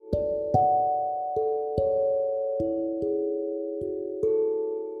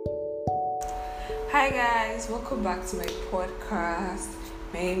Hi guys, welcome back to my podcast.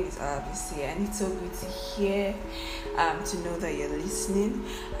 My name is RBC and it's so good to hear to know that you're listening.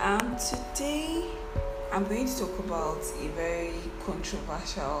 Today I'm going to talk about a very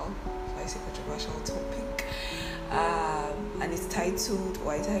controversial topic. And it's titled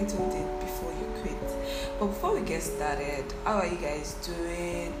or I titled it Before You Quit. But before we get started, how are you guys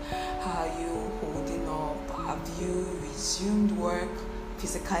doing? How are you holding up? Have you resumed work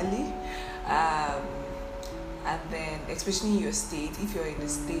physically? And then especially in your state, if you're in a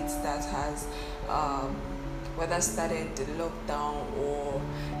state that has whether started the lockdown or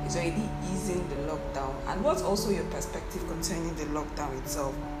is already easing the lockdown, and what's also your perspective concerning the lockdown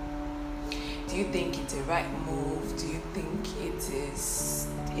itself? Do you think it's a right move? Do you think it is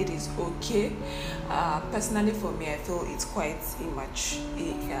okay? Personally, for me, I feel it's quite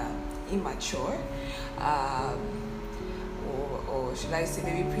immature. Or should I say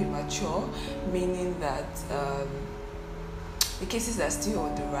maybe premature, meaning that the cases are still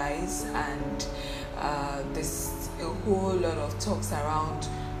on the rise, and there's a whole lot of talks around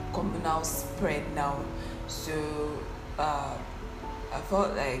communal spread now. So I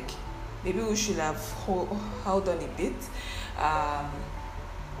felt like maybe we should have held on a bit.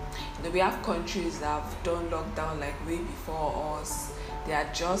 We have countries that have done lockdown like way before us. They are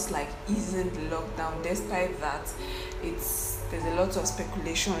just like easing the lockdown, despite that there's a lot of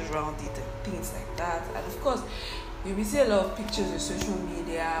speculation around it and things like that. And of course, we see a lot of pictures on social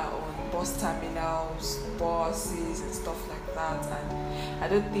media, on bus terminals, buses and stuff like that. And I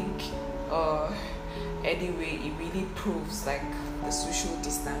don't think anyway it really proves like the social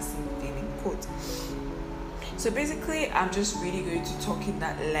distancing thing in quote. So basically, I'm just really going to talk in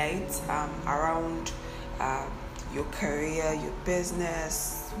that light around your career, your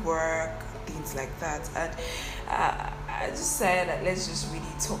business, work, things like that. And I just said that let's just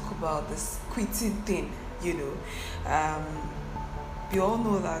really talk about this quitting thing. We all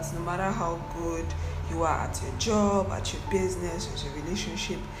know that no matter how good you are at your job, at your business, at your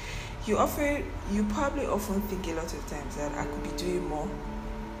relationship, you probably often think a lot of times that I could be doing more.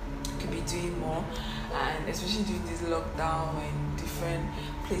 And especially during this lockdown and different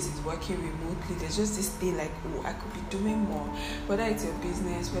places working remotely, there's just this thing like, oh, I could be doing more. Whether it's your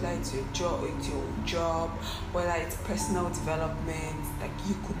business, whether it's your job, whether it's personal development, like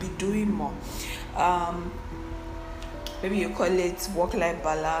you could be doing more. Maybe you call it work-life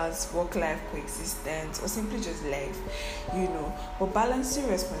balance, work-life coexistence, or simply just life, But balancing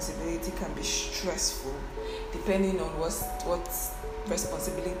responsibility can be stressful, depending on what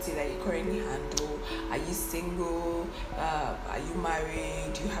responsibility that you currently handle. Are you single? Are you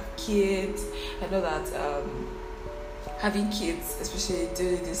married? Do you have kids? I know that having kids, especially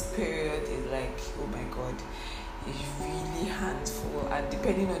during this period, is like, oh my god, it's really handful. And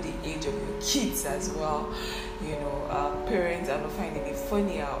depending on the age of your kids as well, parents are not finding it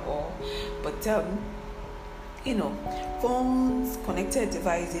funny at all. But phones, connected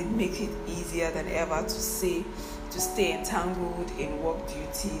devices make it easier than ever to stay entangled in work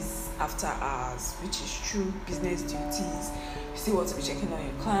duties after hours, which is true. Business duties, you still want to be checking on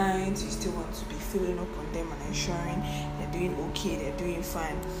your clients, you still want to be following up on them and ensuring they're doing okay, they're doing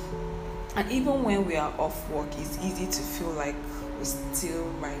fine. And even when we are off work, it's easy to feel like we're still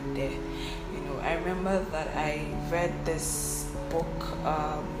right there. I remember that I read this book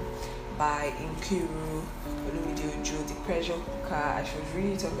by Nkiru Olumide, The Pressure Cooker, and she was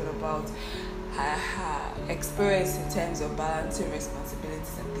really talking about her experience in terms of balancing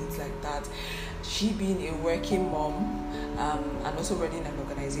responsibilities and things like that. She being a working mom and also running an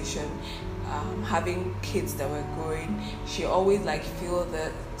organization, having kids that were growing, she always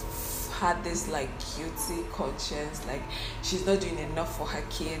had this guilty conscience, like she's not doing enough for her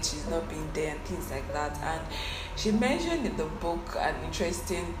kids, she's not being there and things like that. And she mentioned in the book an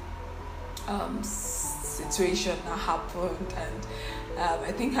interesting situation that happened, and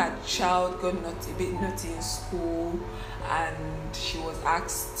I think her child got a bit naughty in school, and she was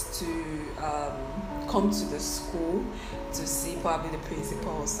asked to come to the school to see probably the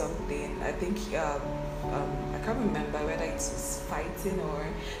principal or something. I think I can't remember whether it was fighting or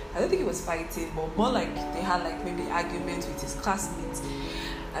I don't think it was fighting, but more like they had maybe arguments with his classmates,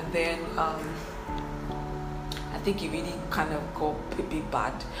 and then I think it really kind of got a bit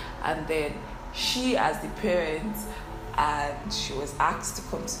bad. And then she, as the parent, and she was asked to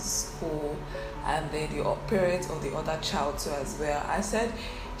come to school, and then the parent of the other child too as well. I said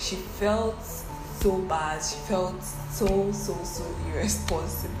she felt so bad. She felt so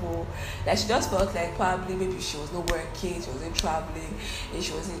irresponsible. Like she just felt like probably maybe she was not working, she wasn't traveling, and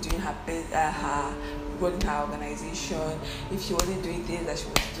she wasn't doing her running her organization. If she wasn't doing things that she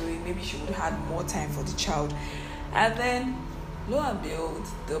was doing, maybe she would have had more time for the child. And then lo and behold,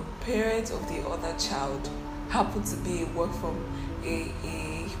 the parent of the other child happened to be a work from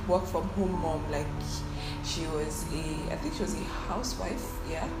home mom. Like she was I think she was a housewife,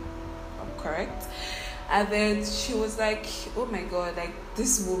 yeah, I'm correct. And then she was like, oh my god, like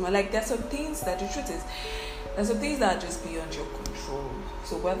this woman, like there's some things that the truth is, there's some things that are just beyond your control.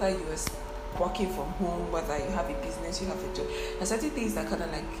 So whether you're working from home, whether you have a business, you have a job, there's certain things that kind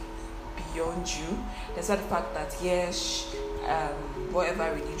of like beyond you. There's not the fact that yes,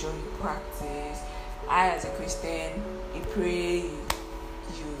 whatever religion you practice, I as a Christian, you pray,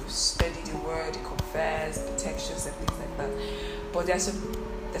 you study the word, you confess, protections and things like that. But there's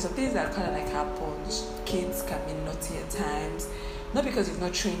some things that kind of like happen. Kids can be naughty at times, not because you've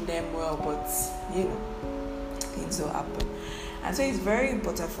not trained them well, but things will happen. And so it's very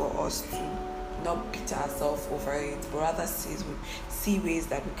important for us to not beat ourselves over it, but rather see ways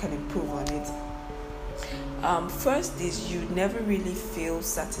that we can improve on it. First is you never really feel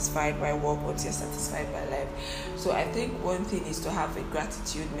satisfied by work once you're satisfied by life. So I think one thing is to have a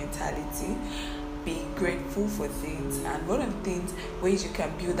gratitude mentality, be grateful for things. And one of the ways you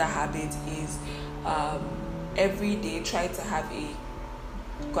can build that habit is every day try to have a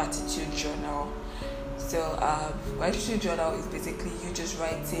gratitude journal. So gratitude journal is basically you just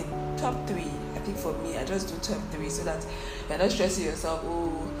writing top 3. I think for me, I just do top 3 so that you're not stressing yourself,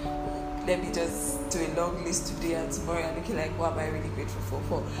 let me just do a long list today and tomorrow I'm looking like, what am I really grateful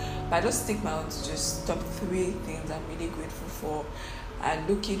for? But I just stick my own to just top 3 things I'm really grateful for. And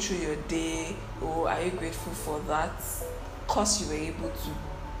looking through your day, are you grateful for that course you were able to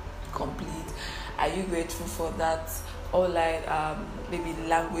complete? Are you grateful for that online maybe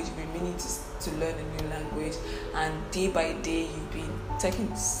language you've been meaning to learn a new language, and day by day you've been setting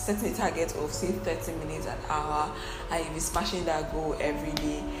a target of say 30 minutes an hour, and you've been smashing that goal every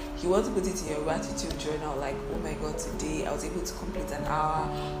day? You want to put it in your gratitude journal, like, oh my god, today I was able to complete an hour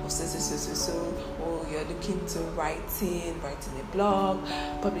of so. Or you're looking to writing a blog,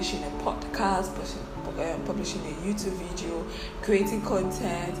 publishing a podcast, publishing a YouTube video, creating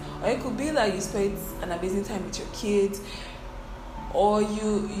content. Or it could be like you spent an amazing time with your kids, or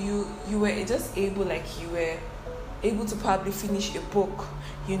you were just able to probably finish a book.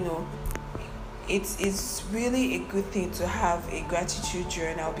 It's really a good thing to have a gratitude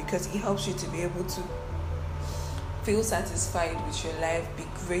journal, because it helps you to be able to feel satisfied with your life, be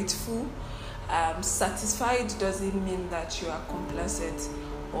grateful. Satisfied doesn't mean that you are complacent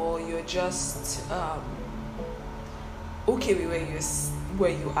or you're just okay with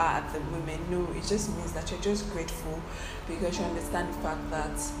where you are at the moment. No, it just means that you're just grateful because you understand the fact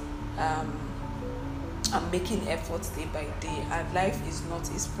that I'm making efforts day by day, and life is not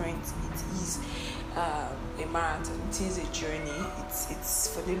a sprint, it is a marathon, it is a journey, it's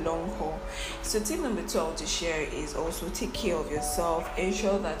for the long haul. So tip number 2 I want to share is also take care of yourself.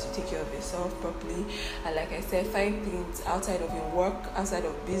 Ensure that you take care of yourself properly, and like I said, find things outside of your work, outside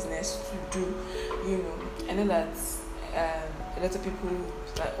of business to do. I know that a lot of people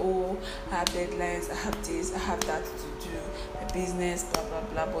like, I have deadlines, I have this, I have that to do, my business, blah blah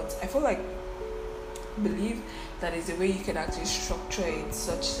blah. But I feel like believe that is a way you can actually structure it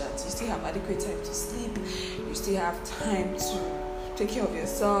such that you still have adequate time to sleep, you still have time to take care of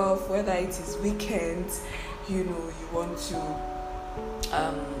yourself, whether it is weekends, you want to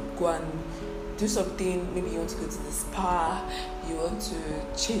go and do something, maybe you want to go to the spa, you want to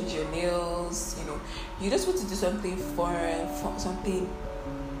change your nails, you just want to do something fun, something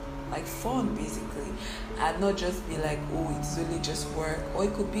like fun basically, and not just be like, it's only just work. Or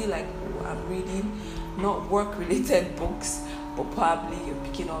it could be like, I'm reading not work related books, but probably you're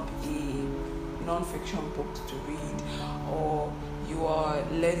picking up a non-fiction book to read, or you are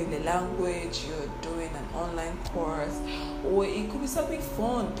learning a language, you're doing an online course, or it could be something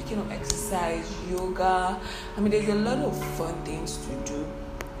fun, picking up exercise, yoga. There's a lot of fun things to do,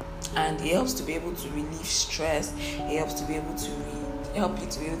 and it helps to be able to relieve stress. It helps to be able to help you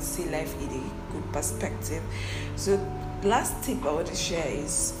to be able to see life in a good perspective. So last tip I want to share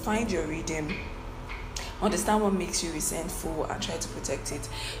is find your rhythm. Understand what makes you resentful and try to protect it.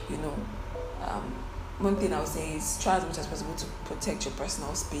 One thing I would say is try as much as possible to protect your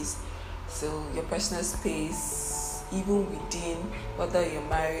personal space. So your personal space, even within, whether you're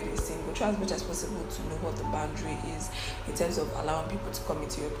married or single, try as much as possible to know what the boundary is in terms of allowing people to come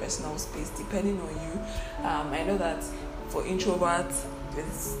into your personal space, depending on you. I know that for introverts,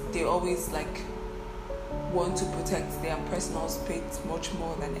 they always like want to protect their personal space much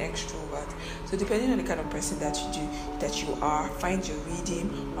more than extrovert. So depending on the kind of person that you are, find your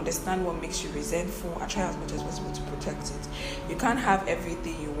rhythm, understand what makes you resentful, and try as much as possible to protect it. You can't have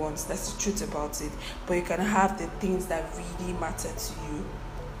everything you want, that's the truth about it, but you can have the things that really matter to you.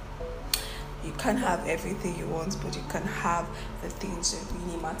 You can't have everything you want, but you can have the things that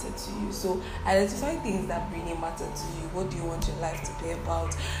really matter to you. So identify things that really matter to you. What do you want your life to be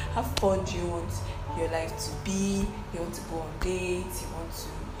about? How fun do you want your life to be? You want to go on dates, you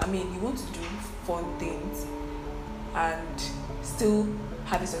want to do fun things and still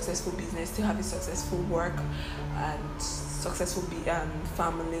have a successful business, still have a successful work and successful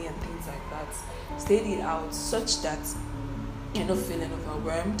family and things like that. State it out such that you're not feeling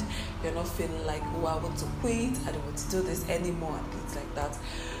overwhelmed, you're not feeling like, oh, I want to quit, I don't want to do this anymore, and things like that.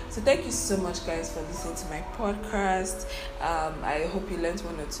 So thank you so much, guys, for listening to my podcast. I hope you learned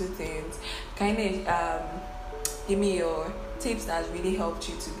one or two things. Kind of give me your tips that has really helped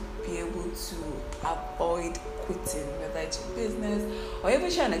you to be able to avoid quitting, whether it's your business or even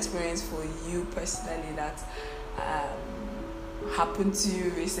share an experience for you personally that happened to you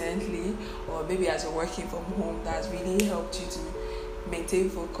recently, or maybe as you're working from home, that's really helped you to maintain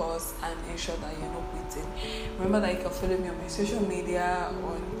focus and ensure that you're not quitting. Remember that you can follow me on my social media,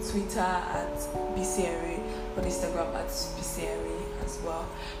 on Twitter at BCNRE, on Instagram at BCNRE as well.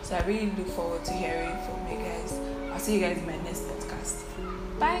 So I really look forward to hearing from you guys. I'll see you guys in my next podcast.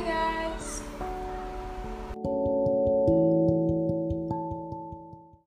 Bye, guys.